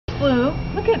Blue.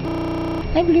 Look at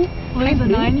Hi, Blue. Blue's Hi, a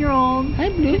Blue. 9-year-old Hi,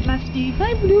 Blue. pit Mastiff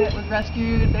Hi, Blue. that was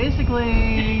rescued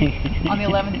basically on the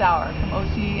 11th hour from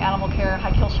OC Animal Care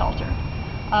High Kill Shelter.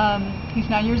 He's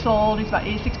 9 years old. He's about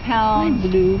 86 pounds. Hi,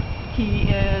 Blue. He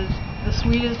is the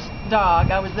sweetest dog.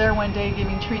 I was there one day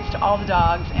giving treats to all the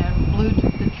dogs, and Blue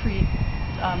took the treat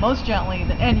most gently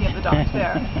than any of the dogs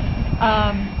there.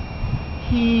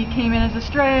 He came in as a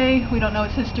stray. We don't know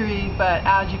his history, but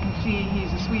as you can see,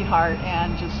 he's a sweetheart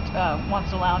and just wants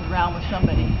to lounge around with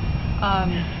somebody.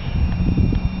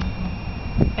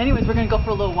 Anyways, we're going to go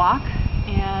for a little walk,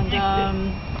 and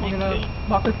we're going to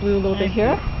walk with Blue a little bit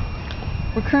here.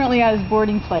 We're currently at his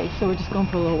boarding place, so we're just going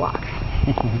for a little walk.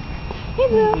 Hey,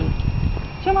 Blue.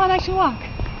 Show him how to actually walk.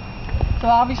 So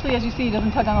obviously, as you see, he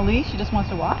doesn't tug on a leash. He just wants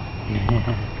to walk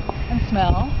and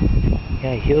smell.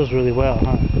 Yeah, he heals really well,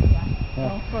 huh?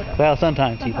 Well, sort of. Well,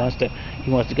 sometimes he wants to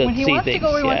go when he see wants things. To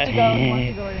go where he wants to go, he wants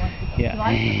to go where he wants to go. Yeah. He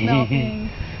likes to smell things.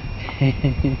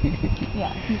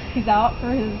 Yeah, he's out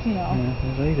for his, Yeah,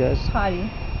 that's what he does. potty.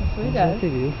 That's what he That's does. what they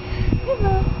do.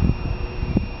 Hello.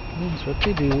 That's what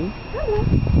they do. Hello.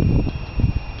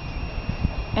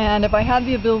 And if I had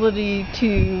the ability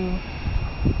to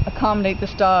accommodate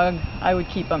this dog, I would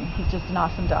keep him. He's just an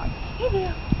awesome dog. Hey,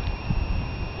 Blue.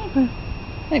 Hey, Blue.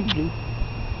 Hi, Blue.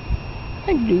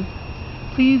 Hi, Blue.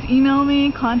 Please email me,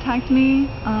 contact me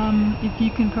if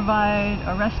you can provide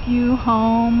a rescue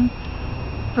home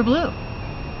for Blue.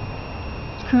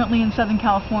 He's currently in Southern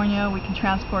California. We can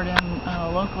transport him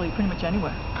locally pretty much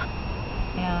anywhere.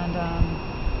 And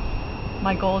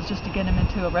my goal is just to get him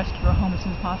into a rescue or home as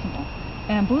soon as possible.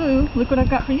 And Blue, look what I've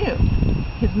got for you.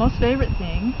 His most favorite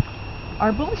thing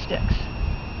are bully sticks.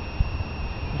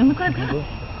 And look what I've got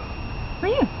for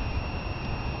you.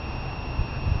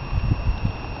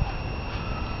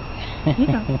 Here you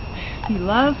go. He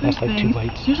loves these That's like things. 2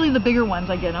 bites. Usually the bigger ones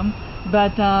I get him,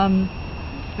 but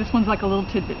this one's like a little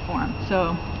tidbit for him.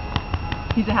 So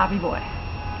he's a happy boy.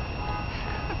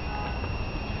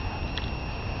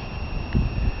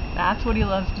 That's what he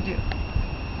loves to do.